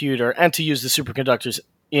computer and to use the superconductors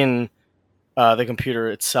in the computer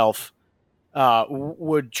itself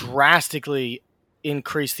would drastically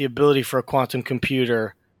increase the ability for a quantum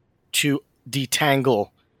computer to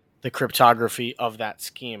detangle the cryptography of that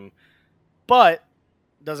scheme. But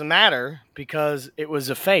it doesn't matter because it was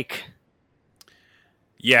a fake.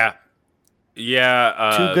 Yeah.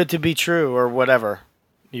 Too good to be true or whatever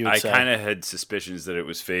you would say. I kind of had suspicions that it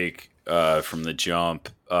was fake from the jump.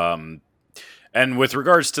 And with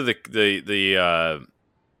regards to the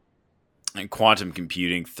quantum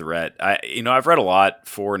computing threat, I've read a lot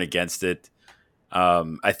for and against it.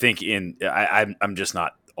 I think I'm just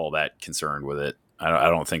not all that concerned with it. I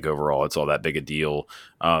don't think overall it's all that big a deal.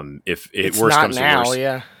 If it worst comes to worst,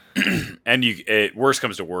 yeah. And worst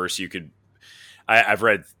comes to worst, you could. I've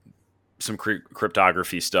read some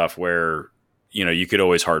cryptography stuff where you could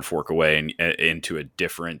always hard fork away into a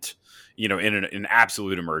different. In an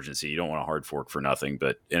absolute emergency, you don't want to hard fork for nothing,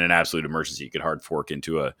 but in an absolute emergency, you could hard fork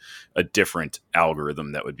into a different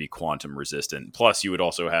algorithm that would be quantum resistant. Plus, you would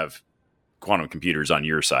also have quantum computers on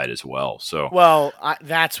your side as well. So, well,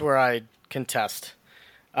 that's where I contest.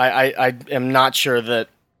 I am not sure that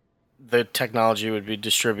the technology would be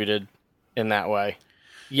distributed in that way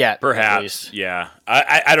yet. Perhaps, yeah.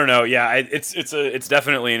 I don't know. Yeah, it's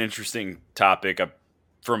definitely an interesting topic.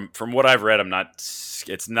 From what I've read,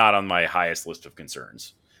 it's not on my highest list of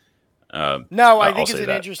concerns. No, I think it's an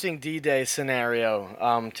interesting D-Day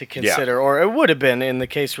scenario to consider, or it would have been in the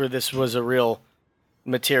case where this was a real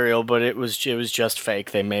material, but it was just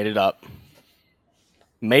fake. They made it up.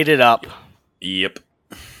 Yep.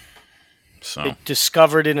 So they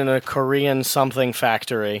discovered it in a Korean something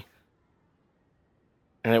factory,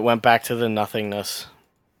 and it went back to the nothingness.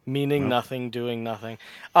 Meaning nothing, doing nothing.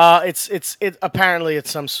 It's apparently it's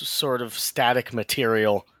some sort of static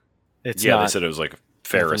material. It's they said it was like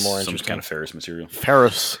ferrous, some kind of ferrous material.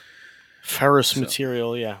 Ferrous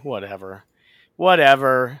material. Yeah, whatever.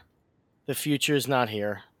 The future's not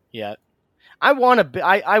here yet. I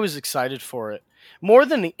was excited for it more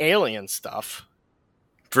than the alien stuff.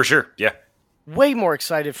 For sure, yeah. Way more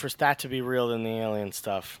excited for that to be real than the alien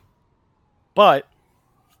stuff. But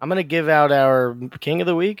I'm going to give out our King of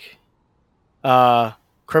the Week,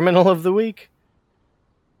 Criminal of the Week.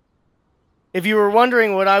 If you were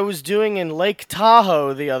wondering what I was doing in Lake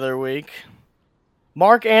Tahoe the other week,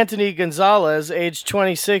 Mark Anthony Gonzalez, age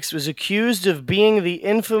 26, was accused of being the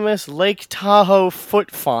infamous Lake Tahoe foot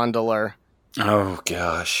fondler. Oh,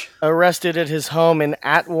 gosh. Arrested at his home in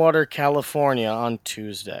Atwater, California on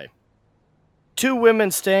Tuesday. 2 women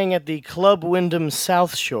staying at the Club Wyndham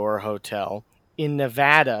South Shore Hotel in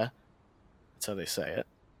Nevada, that's how they say it,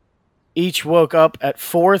 each woke up at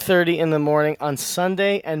 4:30 in the morning on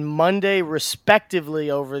Sunday and Monday, respectively,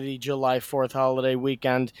 over the July 4th holiday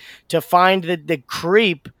weekend to find that the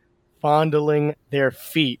creep fondling their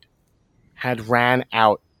feet had ran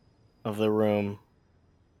out of the room.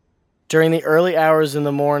 During the early hours in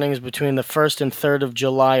the mornings between the 1st and 3rd of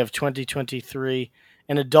July of 2023,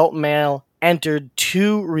 an adult male entered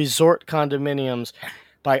 2 resort condominiums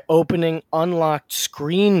by opening unlocked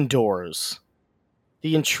screen doors.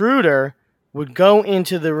 The intruder would go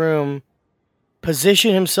into the room,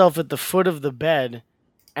 position himself at the foot of the bed,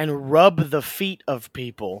 and rub the feet of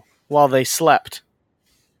people while they slept.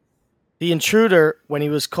 The intruder, when he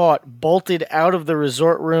was caught, bolted out of the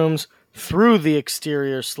resort rooms through the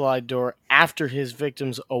exterior slide door after his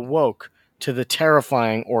victims awoke to the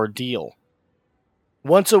terrifying ordeal.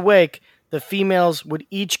 Once awake, the females would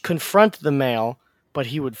each confront the male, but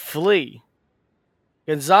he would flee.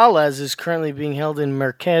 Gonzalez is currently being held in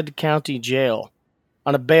Merced County Jail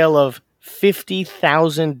on a bail of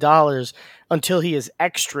 $50,000 until he is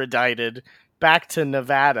extradited back to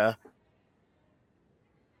Nevada.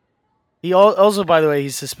 He also, by the way,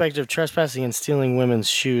 he's suspected of trespassing and stealing women's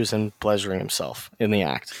shoes and pleasuring himself in the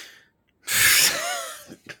act.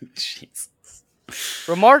 Jesus.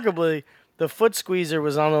 Remarkably, the foot squeezer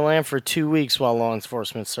was on the lam for 2 weeks while law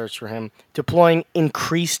enforcement searched for him, deploying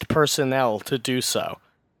increased personnel to do so.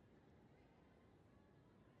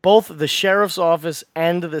 Both the sheriff's office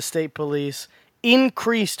and the state police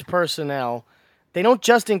increased personnel. They don't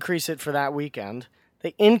just increase it for that weekend.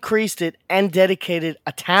 They increased it and dedicated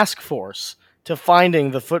a task force to finding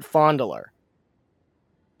the foot fondler.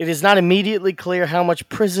 It is not immediately clear how much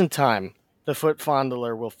prison time the foot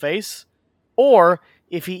fondler will face, or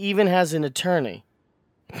if he even has an attorney.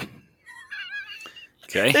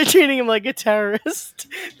 Okay. They're treating him like a terrorist.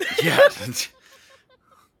 Yeah.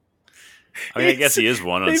 I mean, I guess he is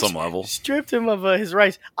one on some level. Stripped him of his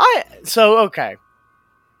rights. Okay.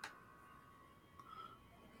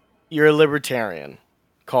 You're a libertarian.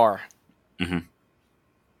 Car. Mm-hmm.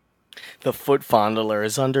 The foot fondler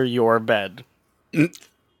is under your bed.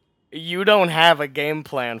 You don't have a game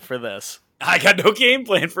plan for this. I got no game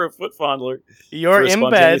plan for a foot fondler. You're in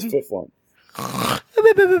bed.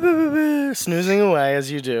 Snoozing away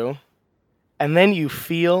as you do. And then you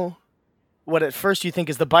feel what at first you think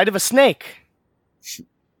is the bite of a snake.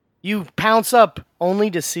 You pounce up only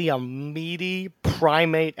to see a meaty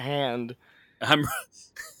primate hand.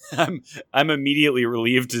 I'm immediately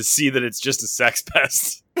relieved to see that it's just a sex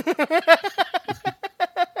pest.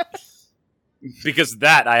 Because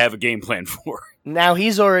that I have a game plan for. Now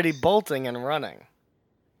he's already bolting and running.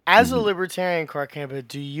 As a libertarian, Clark Campbell,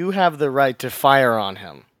 do you have the right to fire on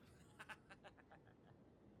him?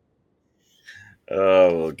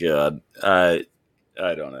 Oh God, I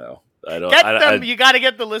don't know. I don't. You got to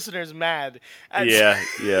get the listeners mad. Yeah.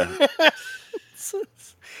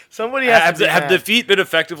 Somebody has to have the feet been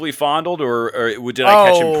effectively fondled, or did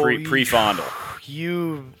I catch him pre-fondle?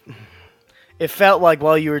 It felt like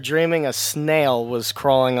while you were dreaming, a snail was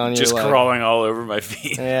crawling on your leg. Just crawling all over my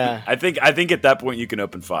feet. Yeah. I think at that point you can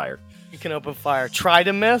open fire. You can open fire. Try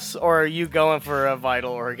to miss, or are you going for a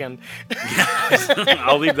vital organ?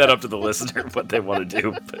 I'll leave that up to the listener what they want to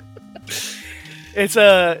do. But.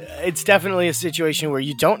 It's definitely a situation where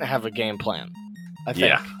you don't have a game plan, I think.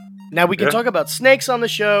 Yeah. Now we can talk about snakes on the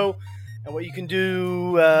show and what you can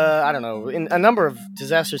do. I don't know, in a number of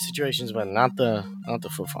disaster situations, but not the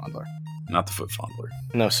foot fondler. Not the foot fondler.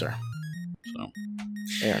 No, sir. So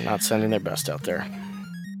they are not sending their best out there.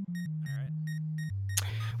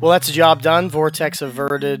 Well, that's a job done. Vortex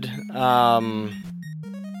averted.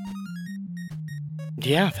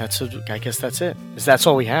 Yeah, I guess that's it. That's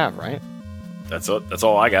all we have, right? That's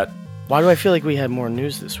all I got. Why do I feel like we had more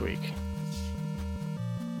news this week?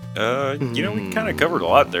 We kind of covered a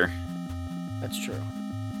lot there. That's true.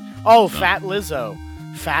 Oh, Fat Lizzo.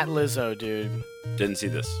 Fat Lizzo, dude. Didn't see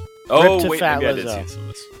this. Maybe I did see some of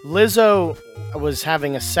this. Lizzo was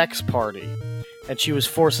having a sex party, and she was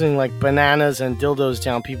forcing like bananas and dildos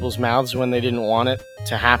down people's mouths when they didn't want it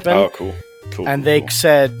to happen. Oh, cool. And they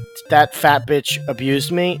said, that fat bitch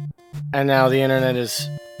abused me, and now the internet is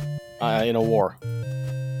in a war.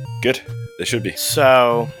 Good. They should be.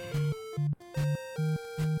 So...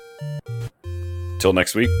 Till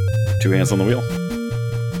next week, 2 hands on the wheel.